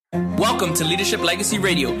Welcome to Leadership Legacy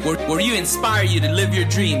Radio, where we inspire you to live your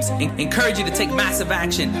dreams, encourage you to take massive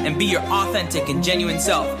action, and be your authentic and genuine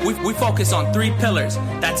self. We focus on 3 pillars.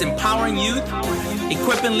 That's empowering youth,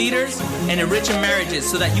 equipping leaders, and enriching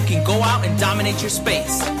marriages so that you can go out and dominate your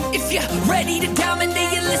space. If you're ready to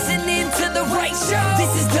dominate, you're listening to the right show.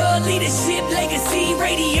 This is the Leadership Legacy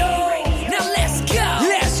Radio. Now let's go.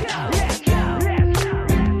 Let's go.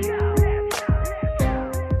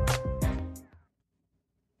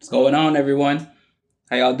 What's going on, everyone?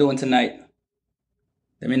 How y'all doing tonight?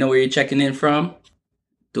 Let me know where you're checking in from.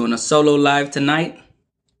 Doing a solo live tonight.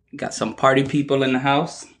 Got some party people in the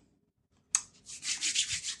house.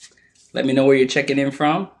 Let me know where you're checking in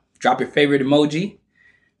from. Drop your favorite emoji.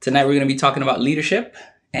 Tonight we're going to be talking about leadership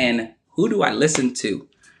and who do I listen to?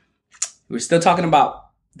 We're still talking about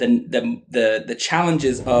the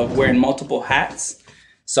challenges of wearing multiple hats.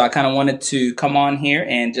 So I kind of wanted to come on here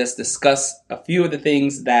and just discuss a few of the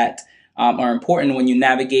things that are important when you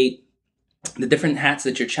navigate the different hats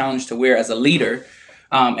that you're challenged to wear as a leader,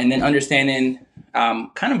 and then understanding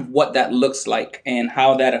kind of what that looks like and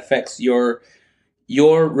how that affects your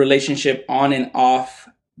relationship on and off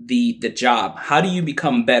the job. How do you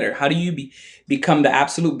become better? How do you become the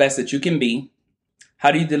absolute best that you can be?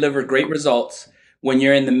 How do you deliver great results when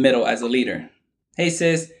you're in the middle as a leader? Hey,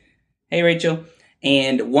 sis. Hey, Rachel.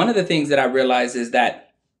 And one of the things that I realized is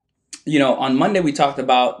that, on Monday we talked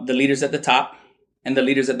about the leaders at the top and the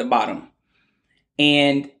leaders at the bottom.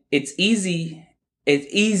 And it's easier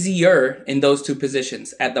in those 2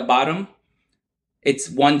 positions. At the bottom, it's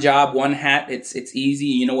one job, one hat. It's easy.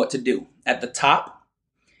 You know what to do. At the top,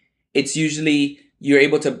 it's usually you're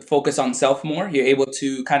able to focus on self more. You're able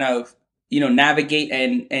to kind of, navigate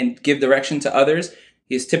and give direction to others.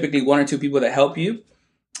 There's typically 1 or 2 people that help you.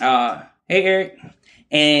 Hey, Eric.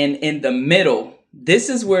 And in the middle, this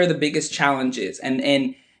is where the biggest challenge is.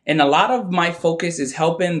 And a lot of my focus is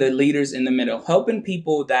helping the leaders in the middle, helping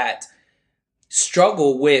people that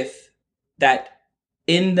struggle with that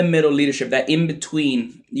in the middle leadership, that in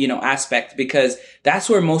between, aspect, because that's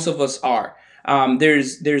where most of us are.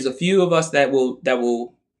 There's a few of us that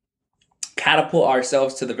will catapult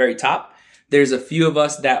ourselves to the very top. There's a few of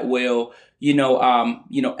us that will,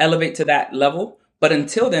 elevate to that level. But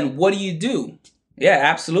until then, what do? Yeah,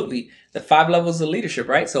 absolutely. The 5 levels of leadership,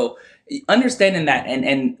 right? So understanding that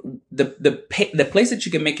and the place that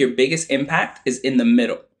you can make your biggest impact is in the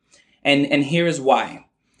middle. And here is why.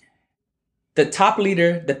 The top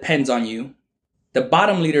leader depends on you. The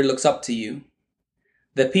bottom leader looks up to you.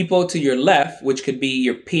 The people to your left, which could be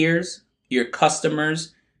your peers, your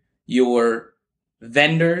customers, your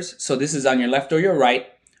vendors. So this is on your left or your right.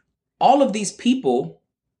 All of these people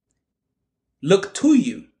look to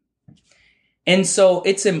you. And so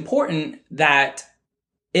it's important that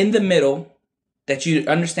in the middle that you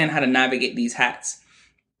understand how to navigate these hats,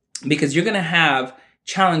 because you're going to have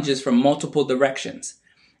challenges from multiple directions.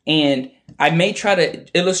 And I may try to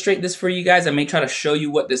illustrate this for you guys. I may try to show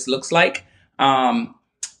you what this looks like. I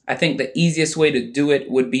think the easiest way to do it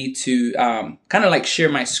would be to kind of like share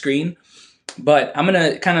my screen. But I'm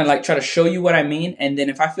going to kind of like try to show you what I mean. And then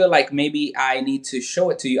if I feel like maybe I need to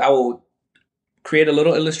show it to you, I will create a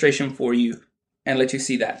little illustration for you and let you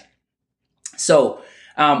see that. So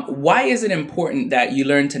why is it important that you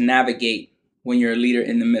learn to navigate when you're a leader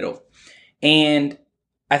in the middle? And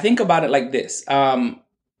I think about it like this.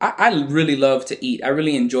 I really love to eat. I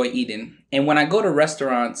really enjoy eating. And when I go to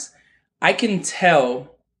restaurants, I can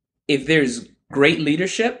tell if there's great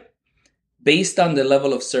leadership based on the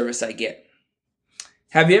level of service I get.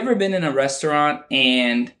 Have you ever been in a restaurant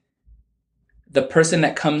and the person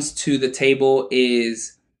that comes to the table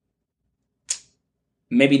is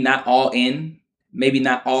maybe not all in, maybe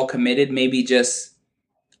not all committed, maybe just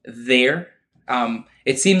there?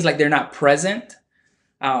 It seems like they're not present.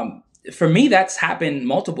 For me, that's happened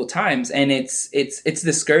multiple times, and it's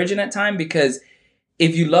discouraging at times, because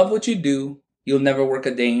if you love what you do, you'll never work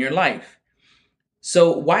a day in your life.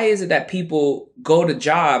 So why is it that people go to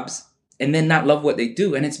jobs and then not love what they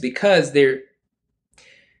do? And it's because they're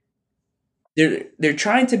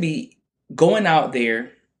trying to be going out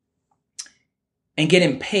there and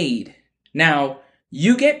getting paid. Now,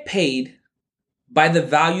 you get paid by the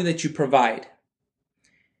value that you provide.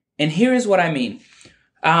 And here is what I mean.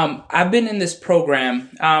 I've been in this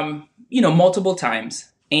program, multiple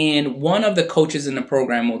times. And one of the coaches in the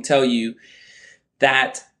program will tell you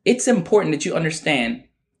that it's important that you understand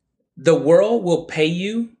the world will pay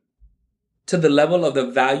you to the level of the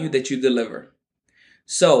value that you deliver.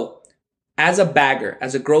 So as a bagger,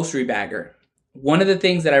 as a grocery bagger, one of the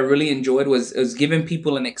things that I really enjoyed was giving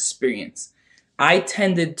people an experience. I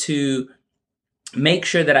tended to make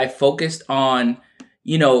sure that I focused on,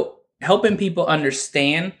 helping people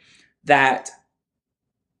understand that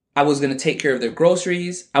I was going to take care of their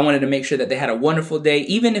groceries. I wanted to make sure that they had a wonderful day.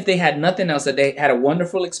 Even if they had nothing else, that they had a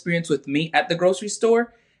wonderful experience with me at the grocery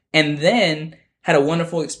store and then had a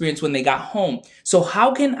wonderful experience when they got home. So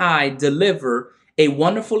how can I deliver a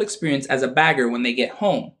wonderful experience as a bagger when they get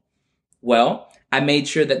home? Well, I made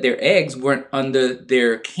sure that their eggs weren't under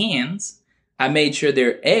their cans. I made sure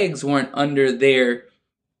their eggs weren't under their,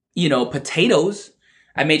 potatoes.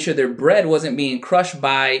 I made sure their bread wasn't being crushed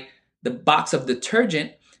by the box of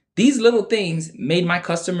detergent. These little things made my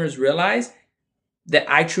customers realize that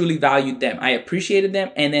I truly valued them. I appreciated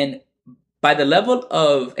them. And then by the level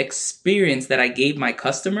of experience that I gave my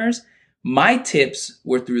customers, my tips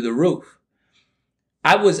were through the roof.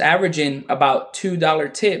 I was averaging about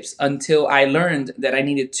 $2 tips until I learned that I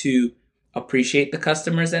needed to appreciate the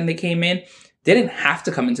customers when they came in. They didn't have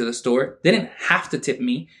to come into the store. They didn't have to tip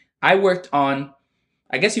me. I worked on,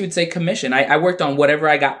 I guess you would say, commission. I worked on whatever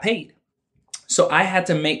I got paid. So I had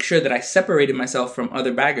to make sure that I separated myself from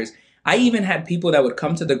other baggers. I even had people that would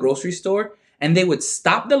come to the grocery store and they would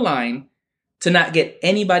stop the line to not get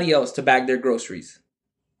anybody else to bag their groceries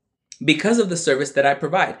because of the service that I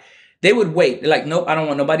provide. They would wait. They're like, nope, I don't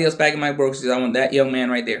want nobody else bagging my groceries. I want that young man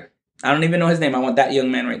right there. I don't even know his name. I want that young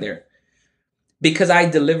man right there. Because I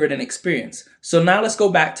delivered an experience. So now let's go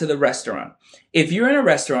back to the restaurant. If you're in a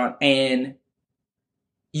restaurant and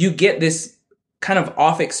you get this kind of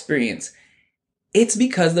off experience, it's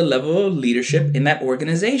because the level of leadership in that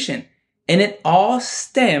organization. And it all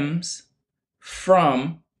stems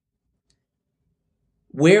from,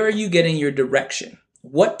 where are you getting your direction?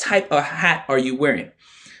 What type of hat are you wearing?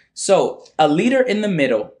 So a leader in the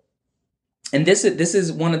middle, and this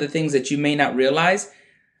is one of the things that you may not realize,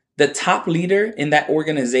 the top leader in that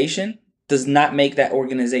organization does not make that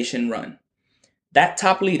organization run. That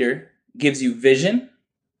top leader gives you vision.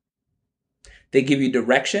 They give you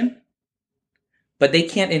direction, but they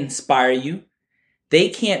can't inspire you. They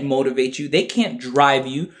can't motivate you. They can't drive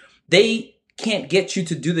you. They can't get you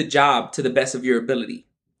to do the job to the best of your ability.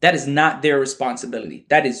 That is not their responsibility.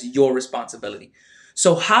 That is your responsibility.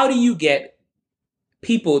 So how do you get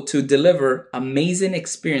people to deliver amazing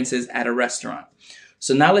experiences at a restaurant?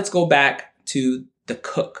 So now let's go back to the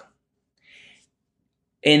cook.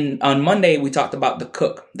 On Monday, we talked about the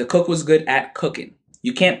cook. The cook was good at cooking.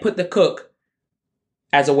 You can't put the cook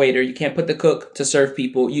as a waiter. You can't put the cook to serve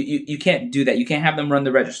people. You can't do that. You can't have them run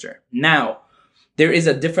the register. Now, there is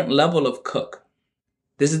a different level of cook.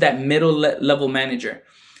 This is that middle level manager.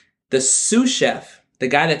 The sous chef, the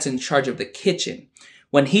guy that's in charge of the kitchen,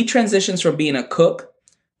 when he transitions from being a cook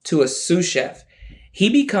to a sous chef, he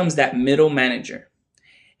becomes that middle manager.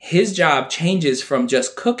 His job changes from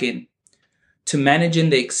just cooking to managing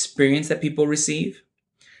the experience that people receive,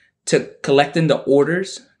 to collecting the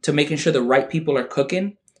orders, to making sure the right people are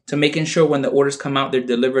cooking, to making sure when the orders come out, they're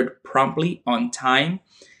delivered promptly on time,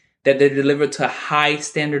 that they're delivered to a high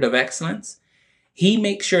standard of excellence. He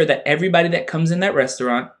makes sure that everybody that comes in that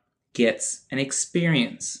restaurant gets an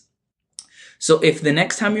experience. So if the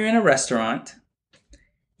next time you're in a restaurant,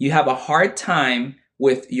 you have a hard time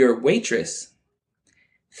with your waitress,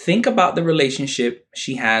 think about the relationship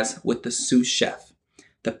she has with the sous chef,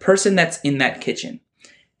 the person that's in that kitchen.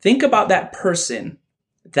 Think about that person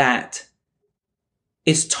that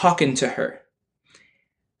is talking to her.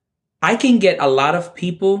 I can get a lot of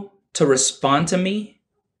people to respond to me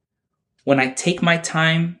when I take my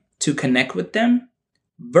time to connect with them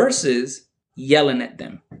versus yelling at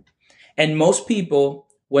them. And most people,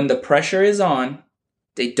 when the pressure is on,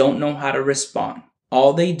 they don't know how to respond.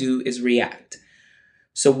 All they do is react.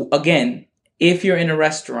 So again, if you're in a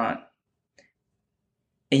restaurant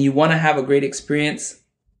and you want to have a great experience,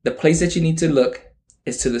 the place that you need to look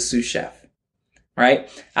is to the sous chef, right?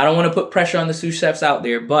 I don't want to put pressure on the sous chefs out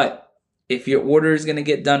there, but if your order is going to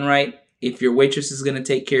get done right, if your waitress is going to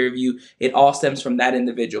take care of you, it all stems from that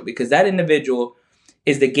individual, because that individual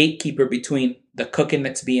is the gatekeeper between the cooking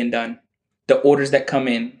that's being done, the orders that come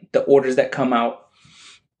in, the orders that come out,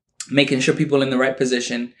 making sure people are in the right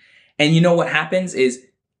position. And you know what happens is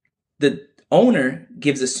the owner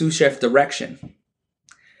gives the sous chef direction.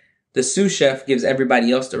 The sous chef gives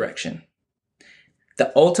everybody else direction.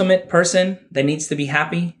 The ultimate person that needs to be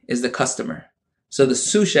happy is the customer. So the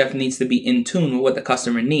sous chef needs to be in tune with what the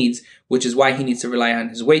customer needs, which is why he needs to rely on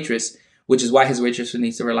his waitress, which is why his waitress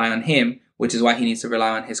needs to rely on him, which is why he needs to rely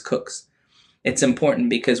on his cooks. It's important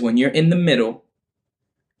because when you're in the middle,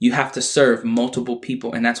 you have to serve multiple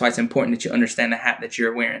people. And that's why it's important that you understand the hat that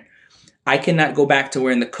you're wearing. I cannot go back to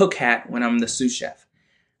wearing the cook hat when I'm the sous chef.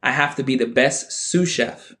 I have to be the best sous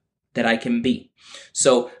chef that I can be.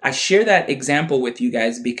 So I share that example with you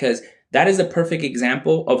guys because that is a perfect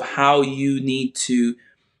example of how you need to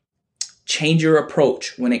change your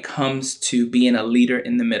approach when it comes to being a leader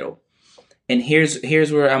in the middle. And here's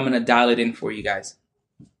where I'm going to dial it in for you guys.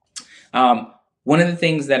 One of the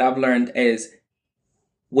things that I've learned is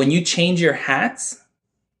when you change your hats,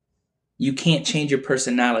 you can't change your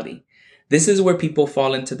personality. This is where people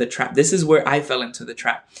fall into the trap. This is where I fell into the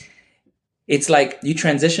trap. It's like you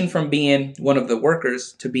transition from being one of the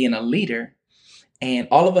workers to being a leader, and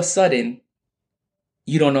all of a sudden,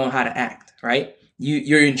 you don't know how to act, right?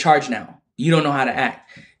 You're in charge now. You don't know how to act.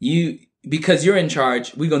 Because you're in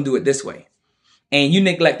charge, we're going to do it this way. And you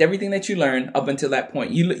neglect everything that you learned up until that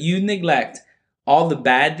point. You neglect all the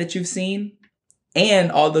bad that you've seen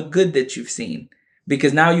and all the good that you've seen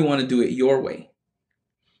because now you want to do it your way.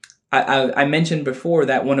 I mentioned before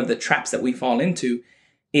that one of the traps that we fall into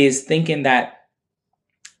is thinking that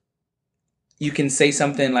you can say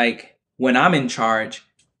something like, when I'm in charge.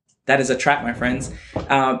 That is a trap, my friends.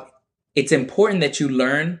 It's important that you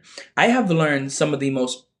learn. I have learned some of the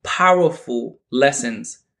most powerful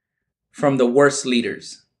lessons from the worst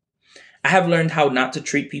leaders. I have learned how not to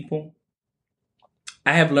treat people.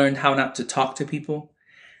 I have learned how not to talk to people.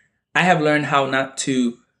 I have learned how not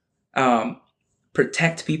to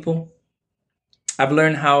protect people. I've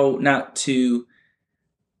learned how not to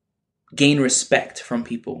gain respect from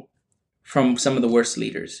people, from some of the worst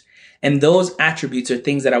leaders. And those attributes are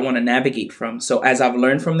things that I want to navigate from. So as I've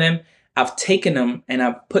learned from them, I've taken them and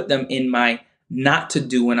I've put them in my not to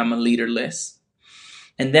do when I'm a leader list.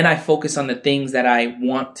 And then I focus on the things that I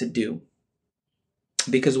want to do.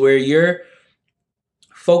 Because where your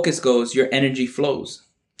focus goes, your energy flows.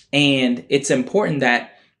 And it's important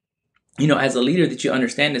that, as a leader that you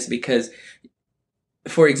understand this because,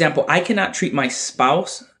 for example, I cannot treat my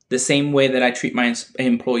spouse the same way that I treat my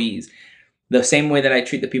employees, the same way that I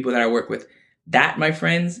treat the people that I work with. That, my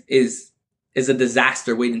friends, is a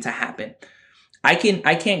disaster waiting to happen. I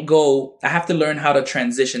have to learn how to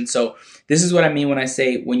transition. So this is what I mean when I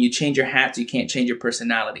say, when you change your hats, you can't change your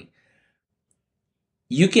personality.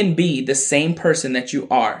 You can be the same person that you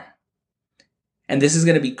are. And this is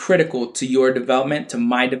going to be critical to your development, to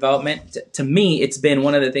my development. To me, it's been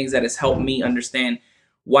one of the things that has helped me understand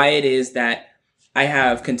why it is that I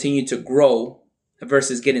have continued to grow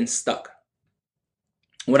versus getting stuck.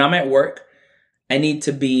 When I'm at work, I need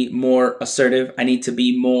to be more assertive. I need to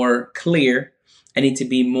be more clear. I need to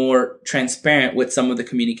be more transparent with some of the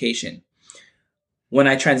communication. When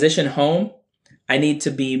I transition home, I need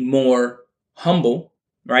to be more humble,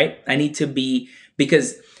 right? I need to be,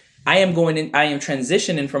 because I am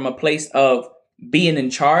transitioning from a place of being in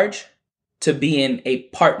charge to being a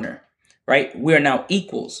partner, right? We are now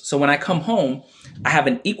equals. So when I come home, I have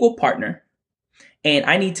an equal partner and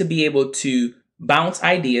I need to be able to bounce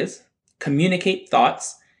ideas, communicate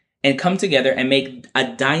thoughts, and come together and make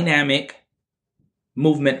a dynamic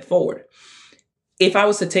movement forward. If I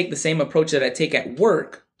was to take the same approach that I take at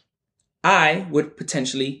work, I would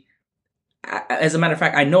potentially, as a matter of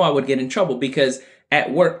fact, I know I would get in trouble because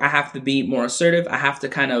at work, I have to be more assertive. I have to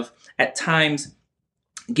kind of, at times,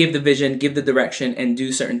 give the vision, give the direction, and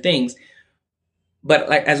do certain things. But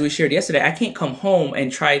like as we shared yesterday, I can't come home and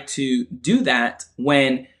try to do that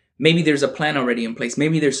when maybe there's a plan already in place.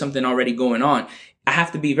 Maybe there's something already going on. I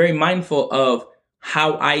have to be very mindful of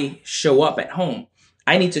how I show up at home.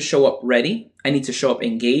 I need to show up ready. I need to show up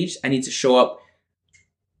engaged. I need to show up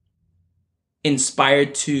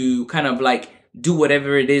inspired to kind of like do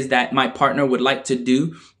whatever it is that my partner would like to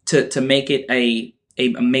do to make it a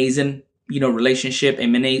amazing, relationship,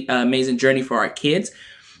 amazing journey for our kids.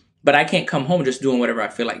 But I can't come home just doing whatever I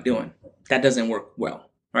feel like doing. That doesn't work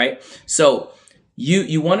well, right? So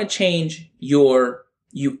you want to change you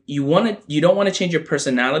don't want to change your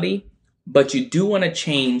personality, but you do want to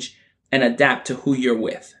change and adapt to who you're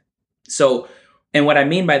with. So, and what I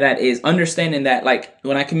mean by that is understanding that like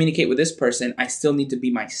when I communicate with this person, I still need to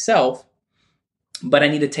be myself, but I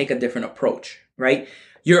need to take a different approach, right?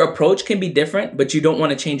 Your approach can be different, but you don't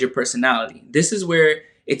want to change your personality. This is where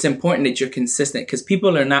it's important that you're consistent because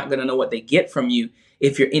people are not going to know what they get from you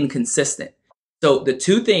if you're inconsistent. So the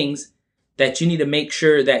two things that you need to make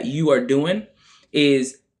sure that you are doing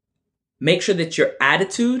is make sure that your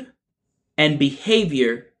attitude and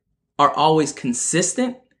behavior are always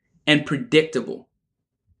consistent and predictable.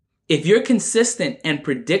 If you're consistent and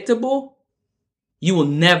predictable, you will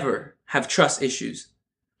never have trust issues.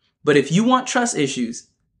 But if you want trust issues,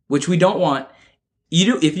 which we don't want,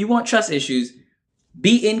 if you want trust issues,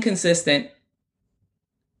 be inconsistent,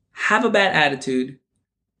 have a bad attitude,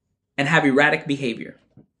 and have erratic behavior.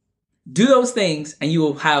 Do those things and you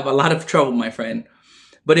will have a lot of trouble, my friend.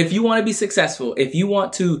 But if you want to be successful, if you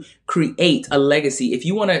want to create a legacy, if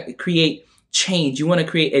you want to create change, you want to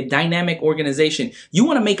create a dynamic organization, you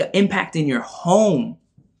want to make an impact in your home,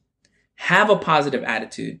 have a positive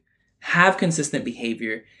attitude, have consistent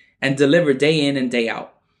behavior, and deliver day in and day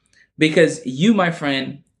out. Because you, my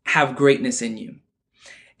friend, have greatness in you.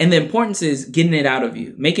 And the importance is getting it out of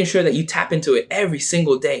you, making sure that you tap into it every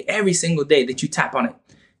single day that you tap on it.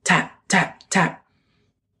 Tap, tap, tap.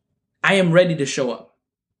 I am ready to show up.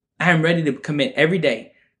 I am ready to commit every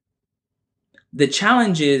day. The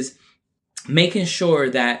challenge is making sure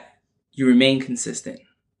that you remain consistent,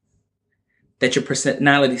 that your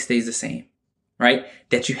personality stays the same, right?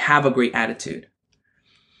 That you have a great attitude.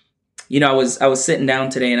 You know, I was sitting down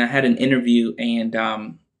today and I had an interview, and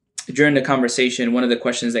during the conversation, one of the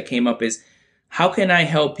questions that came up is, how can I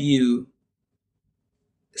help you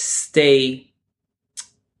stay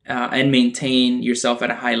and maintain yourself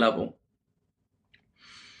at a high level?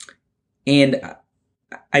 And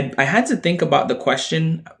I had to think about the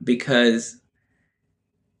question, because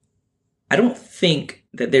I don't think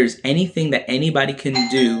that there's anything that anybody can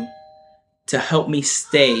do to help me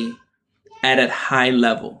stay at a high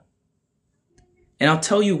level. And I'll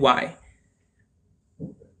tell you why.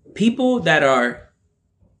 People that are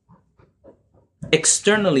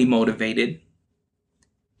externally motivated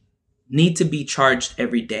need to be charged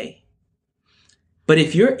every day. But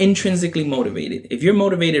if you're intrinsically motivated, if you're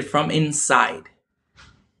motivated from inside,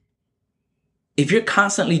 if you're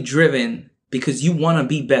constantly driven because you want to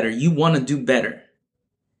be better, you want to do better,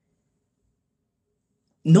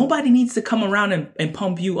 nobody needs to come around and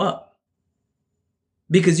pump you up,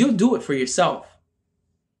 because you'll do it for yourself.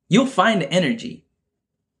 You'll find the energy.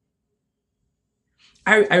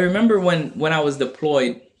 I remember when I was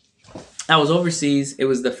deployed, I was overseas. It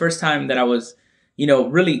was the first time that I was,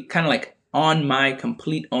 really kind of like on my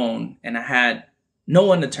complete own, and I had no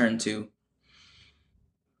one to turn to.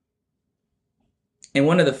 And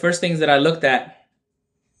one of the first things that I looked at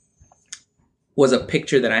was a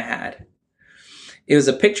picture that I had. It was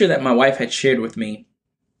a picture that my wife had shared with me,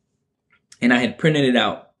 and I had printed it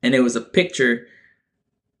out. And it was a picture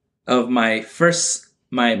of my first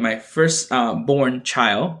born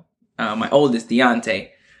child, my oldest,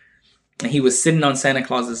 Deontay. And he was sitting on Santa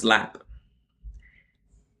Claus's lap.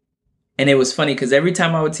 And it was funny because every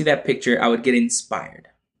time I would see that picture, I would get inspired.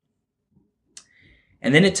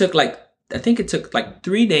 And then it took like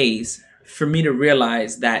 3 days for me to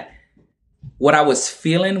realize that what I was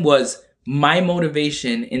feeling was my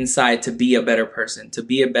motivation inside to be a better person, to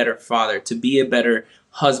be a better father, to be a better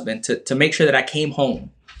husband, to make sure that I came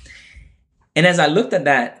home. And as I looked at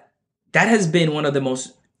that has been one of the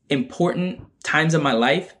most important times of my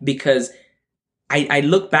life, because I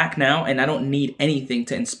look back now and I don't need anything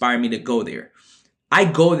to inspire me to go there. I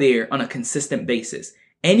go there on a consistent basis.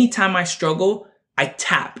 Anytime I struggle, I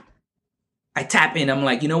tap in. I'm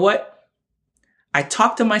like, you know what? I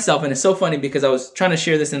talk to myself, and it's so funny because I was trying to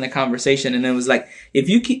share this in the conversation, and it was like, if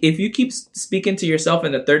you keep speaking to yourself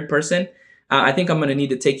in the third person, I think I'm going to need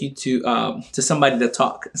to take you to somebody to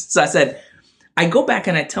talk. So I said, I go back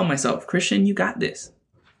and I tell myself, Christian, you got this.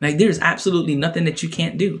 Like, there's absolutely nothing that you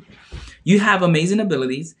can't do. You have amazing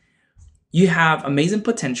abilities. You have amazing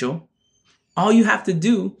potential. All you have to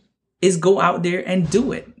do is go out there and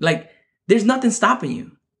do it. Like, there's nothing stopping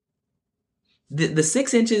you. The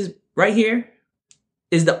 6 inches right here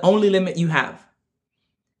is the only limit you have.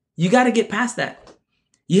 You got to get past that.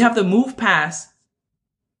 You have to move past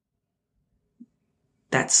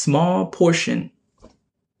that small portion,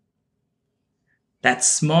 that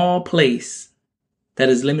small place that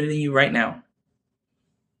is limiting you right now.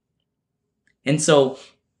 And so,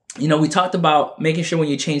 we talked about making sure when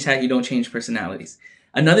you change hat, you don't change personalities.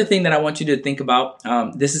 Another thing that I want you to think about,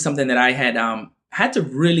 this is something that I had to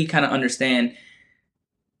really kind of understand,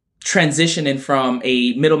 transitioning from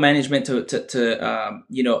a middle management to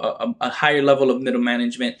a higher level of middle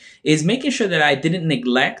management, is making sure that I didn't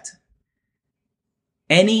neglect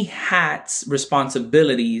any hat's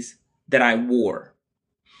responsibilities that I wore.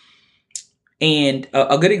 And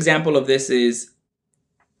a good example of this is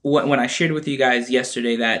when I shared with you guys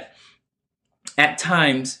yesterday that at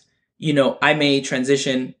times, I may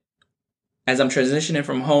transition, as I'm transitioning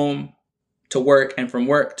from home to work and from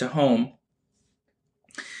work to home.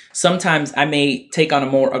 Sometimes I may take on a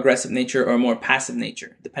more aggressive nature or a more passive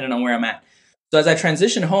nature, depending on where I'm at. So as I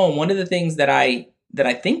transition home, one of the things that I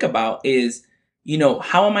think about is,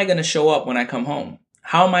 how am I going to show up when I come home?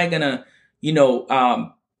 How am I going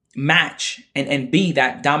to, match and be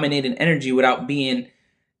that dominating energy without being,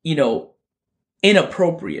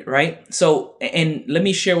 inappropriate, right? So, and let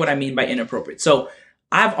me share what I mean by inappropriate. So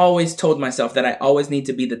I've always told myself that I always need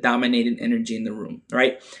to be the dominating energy in the room,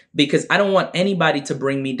 right? Because I don't want anybody to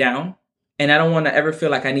bring me down, and I don't want to ever feel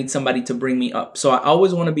like I need somebody to bring me up. So I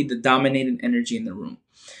always want to be the dominating energy in the room.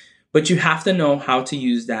 But you have to know how to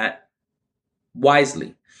use that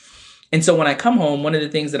wisely. And so when I come home, one of the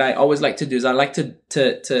things that I always like to do is I like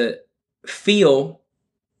to feel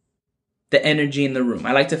the energy in the room.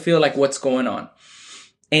 I like to feel like what's going on.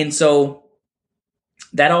 And so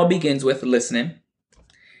that all begins with listening.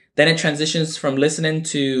 Then it transitions from listening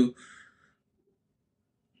to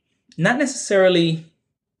not necessarily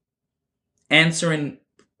answering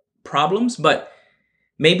problems, but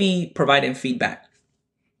maybe providing feedback.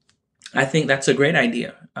 I think that's a great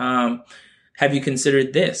idea. Have you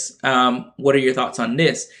considered this? What are your thoughts on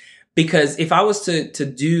this? Because if I was to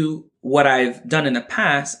do what I've done in the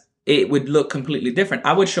past, it would look completely different.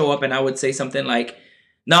 I would show up and I would say something like,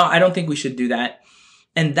 no, I don't think we should do that.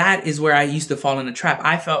 And that is where I used to fall in a trap.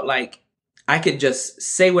 I felt like I could just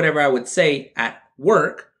say whatever I would say at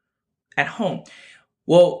work, at home.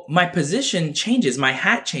 Well, my position changes, my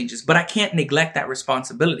hat changes, but I can't neglect that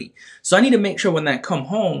responsibility. So I need to make sure when I come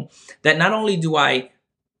home that not only do I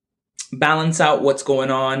balance out what's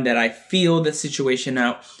going on, that I feel the situation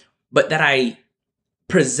out, but that I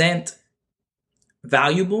present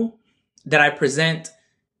valuable, that I present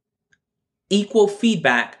equal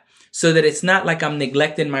feedback, so that it's not like I'm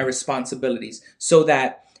neglecting my responsibilities. So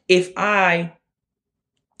that if I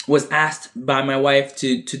was asked by my wife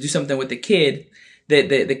to do something with the kids,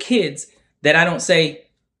 that I don't say,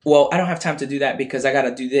 well, I don't have time to do that because I got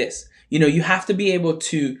to do this. You know, you have to be able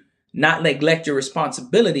to not neglect your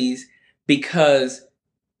responsibilities because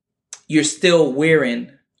you're still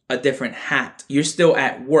wearing a different hat. You're still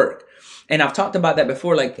at work. And I've talked about that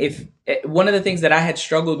before. Like, if one of the things that I had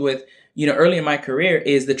struggled with, early in my career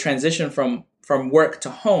is the transition from work to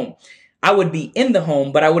home. I would be in the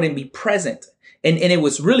home, but I wouldn't be present. And it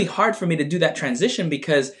was really hard for me to do that transition,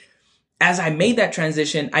 because as I made that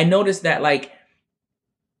transition, I noticed that like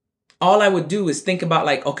all I would do is think about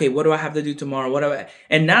like, okay, what do I have to do tomorrow?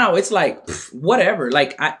 And now it's like, whatever.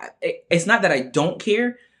 Like it's not that I don't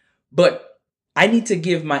care, but I need to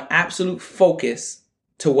give my absolute focus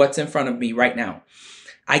to what's in front of me right now.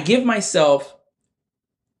 I give myself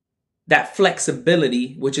that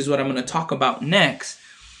flexibility, which is what I'm going to talk about next,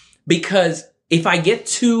 because if I get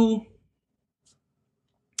too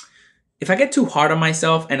hard on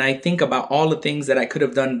myself and I think about all the things that I could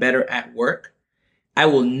have done better at work, I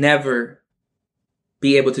will never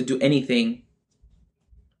be able to do anything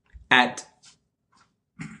at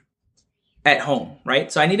home,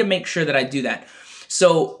 right? So I need to make sure that I do that.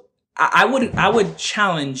 So I would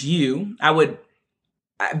challenge you,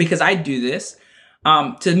 because I do this,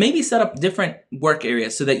 to maybe set up different work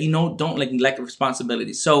areas so that don't neglect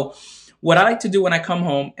responsibilities. So what I like to do when I come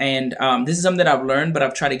home, and this is something that I've learned, but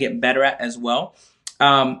I've tried to get better at as well.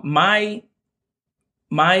 My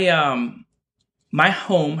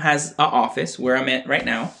home has an office where I'm at right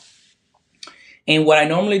now. And what I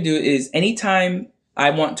normally do is anytime I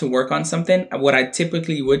want to work on something, what I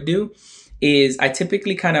typically would do is I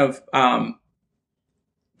typically kind of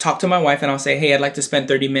talk to my wife and I'll say, hey, I'd like to spend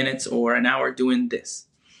 30 minutes or an hour doing this.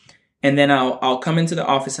 And then I'll come into the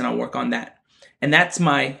office and I'll work on that. And that's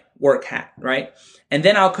my work hat, right? And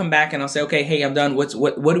then I'll come back and I'll say, okay, hey, I'm done. What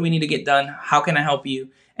do we need to get done? How can I help you?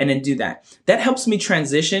 And then do that. That helps me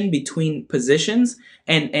transition between positions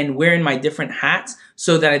and wearing my different hats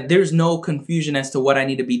so that there's no confusion as to what I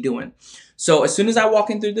need to be doing. So as soon as I walk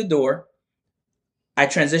in through the door, I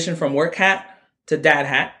transition from work hat to dad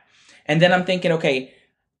hat. And then I'm thinking, okay,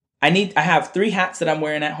 I have 3 hats that I'm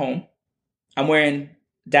wearing at home. I'm wearing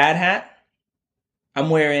dad hat. I'm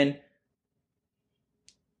wearing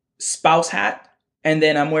spouse hat. And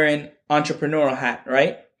then I'm wearing entrepreneurial hat,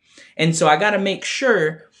 right? And so I got to make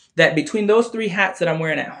sure that between those 3 hats that I'm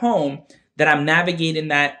wearing at home, that I'm navigating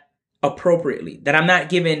that appropriately, that I'm not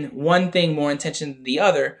giving one thing more attention than the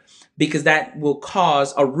other, because that will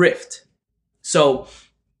cause a rift. So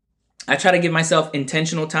I try to give myself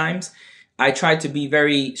intentional times. I try to be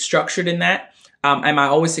very structured in that. Am I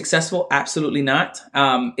always successful? Absolutely not.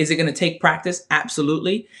 Is it going to take practice?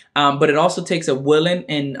 Absolutely. But it also takes a willing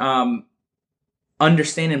and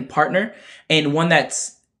understanding partner, and one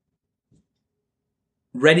that's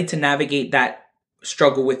ready to navigate that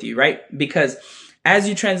struggle with you, right? Because as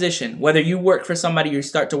you transition, whether you work for somebody or you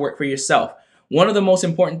start to work for yourself, one of the most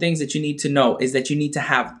important things that you need to know is that you need to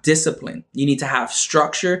have discipline. You need to have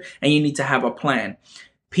structure, and you need to have a plan.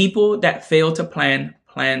 People that fail to plan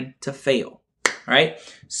to fail, right?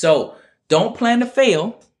 So don't plan to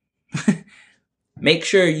fail. Make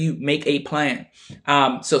sure you make a plan.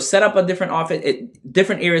 So set up a different office,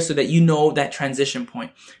 different areas so that you know that transition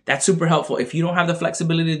point. That's super helpful. If you don't have the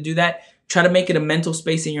flexibility to do that, try to make it a mental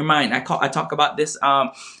space in your mind. I talk about this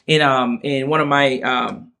in one of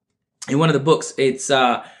my in one of the books. It's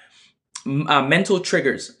mental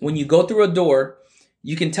triggers. When you go through a door,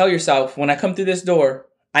 you can tell yourself, when I come through this door,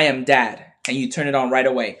 I am dad, and you turn it on right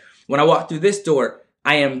away. When I walk through this door,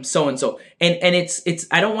 I am so-and-so. And it's,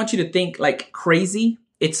 I don't want you to think like crazy.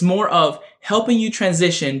 It's more of helping you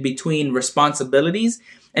transition between responsibilities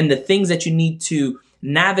and the things that you need to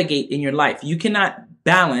navigate in your life. You cannot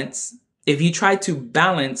balance. If you try to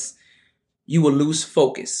balance, you will lose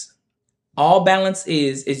focus. All balance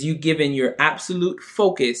is you giving your absolute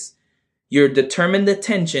focus, your determined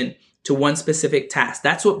attention to one specific task.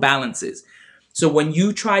 That's what balance is. So when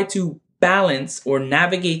you try to balance or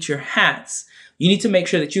navigate your hats, you need to make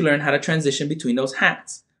sure that you learn how to transition between those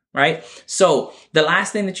hats, right? So the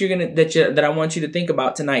last thing that I want you to think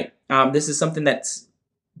about tonight, this is something that's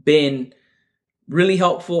been really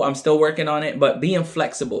helpful. I'm still working on it, but being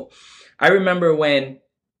flexible. I remember when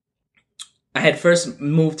I had first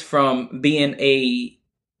moved from being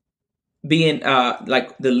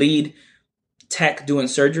like the lead tech doing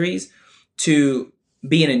surgeries to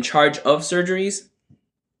being in charge of surgeries.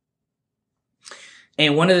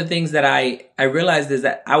 And one of the things that I realized is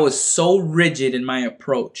that I was so rigid in my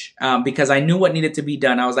approach because I knew what needed to be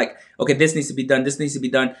done. I was like, okay, this needs to be done. This needs to be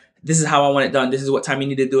done. This is how I want it done. This is what time you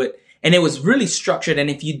need to do it. And it was really structured. And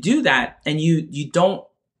if you do that and you don't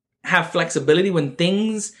have flexibility when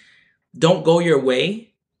things don't go your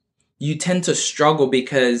way, you tend to struggle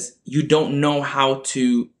because you don't know how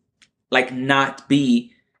to like not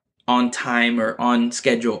be on time or on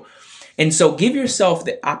schedule. And so give yourself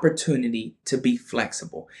the opportunity to be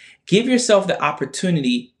flexible. Give yourself the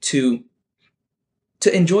opportunity to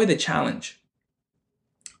enjoy the challenge.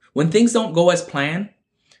 When things don't go as planned,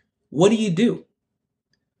 what do you do?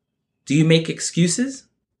 Do you make excuses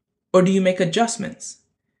or do you make adjustments?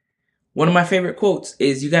 One of my favorite quotes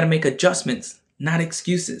is, you got to make adjustments, not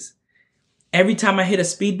excuses. Every time I hit a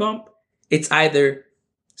speed bump, it's either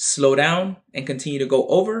slow down and continue to go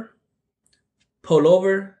over, pull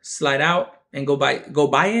over, slide out, and go by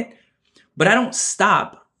it. But I don't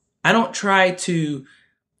stop. I don't try to,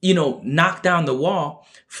 knock down the wall.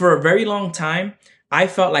 For a very long time, I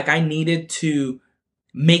felt like I needed to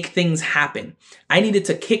make things happen. I needed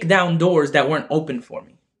to kick down doors that weren't open for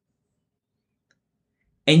me.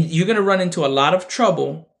 And you're going to run into a lot of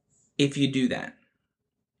trouble if you do that.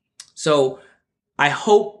 So I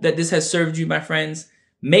hope that this has served you, my friends.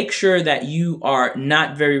 Make sure that you are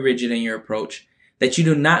not very rigid in your approach, that you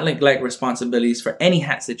do not neglect responsibilities for any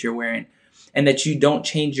hats that you're wearing, and that you don't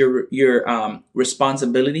change your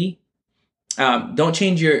responsibility. Don't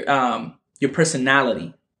change your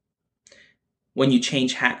personality when you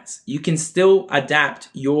change hats. You can still adapt.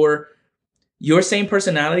 Your same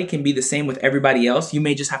personality can be the same with everybody else. You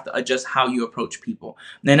may just have to adjust how you approach people.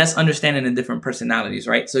 And that's understanding the different personalities,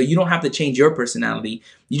 right? So you don't have to change your personality.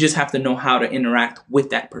 You just have to know how to interact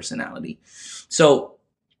with that personality. So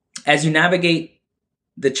as you navigate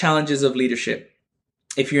the challenges of leadership,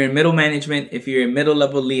 if you're in middle management, if you're a middle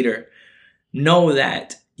level leader, know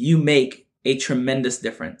that you make a tremendous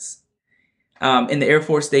difference. In the Air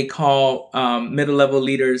Force, they call middle level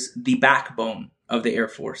leaders the backbone of the Air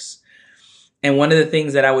Force. And one of the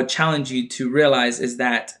things that I would challenge you to realize is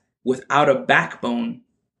that without a backbone,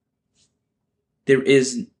 there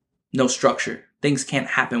is no structure. Things can't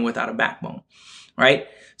happen without a backbone, right?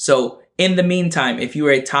 So in the meantime, if you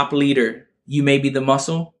are a top leader, you may be the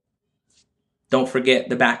muscle. Don't forget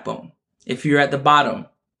the backbone. If you're at the bottom,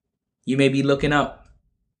 you may be looking up.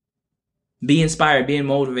 Be inspired, be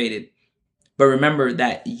motivated. But remember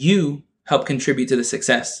that you help contribute to the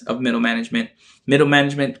success of middle management. Middle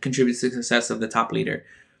management contributes to the success of the top leader.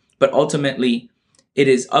 But ultimately, it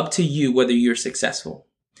is up to you whether you're successful.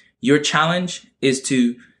 Your challenge is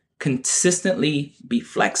to consistently be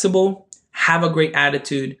flexible, have a great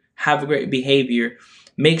attitude, have a great behavior,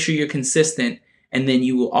 make sure you're consistent, and then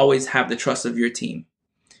you will always have the trust of your team.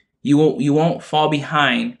 You won't fall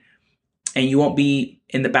behind, and you won't be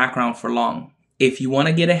in the background for long. If you want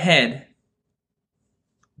to get ahead,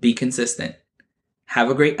 be consistent. Have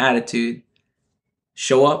a great attitude.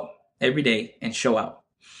 Show up every day and show out.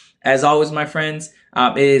 As always, my friends,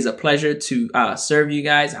 it is a pleasure to serve you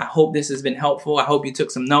guys. I hope this has been helpful. I hope you took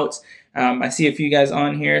some notes. I see a few guys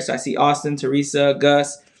on here. So I see Austin, Teresa,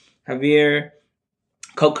 Gus, Javier,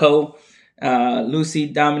 Coco, Lucy,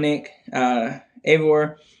 Dominic,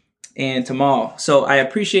 Avor, and Tamal. So I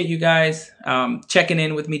appreciate you guys checking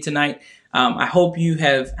in with me tonight. I hope you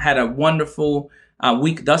have had a wonderful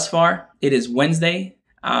week thus far. It is Wednesday.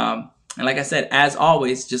 And like I said, as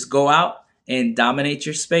always, just go out and dominate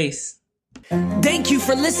your space. Thank you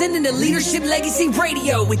for listening to Leadership Legacy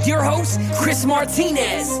Radio with your host, Chris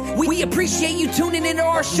Martinez. We appreciate you tuning into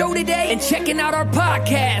our show today and checking out our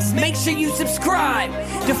podcast. Make sure you subscribe.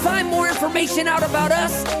 To find more information out about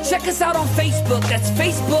us, check us out on Facebook. That's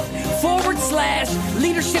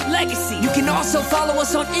Facebook.com/Leadership Legacy. You can also follow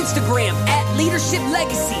us on Instagram @Leadership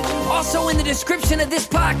Legacy. Also in the description of this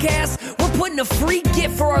podcast, we're putting a free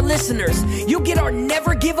gift for our listeners. You'll get our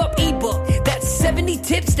Never Give Up ebook. That's 70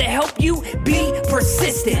 tips to help you be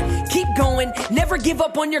persistent. Keep going. Never give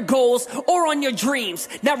up on your goals or on your dreams.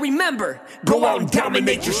 Now remember, go out and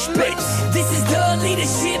dominate your space. This is the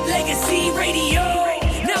Leadership Legacy Radio.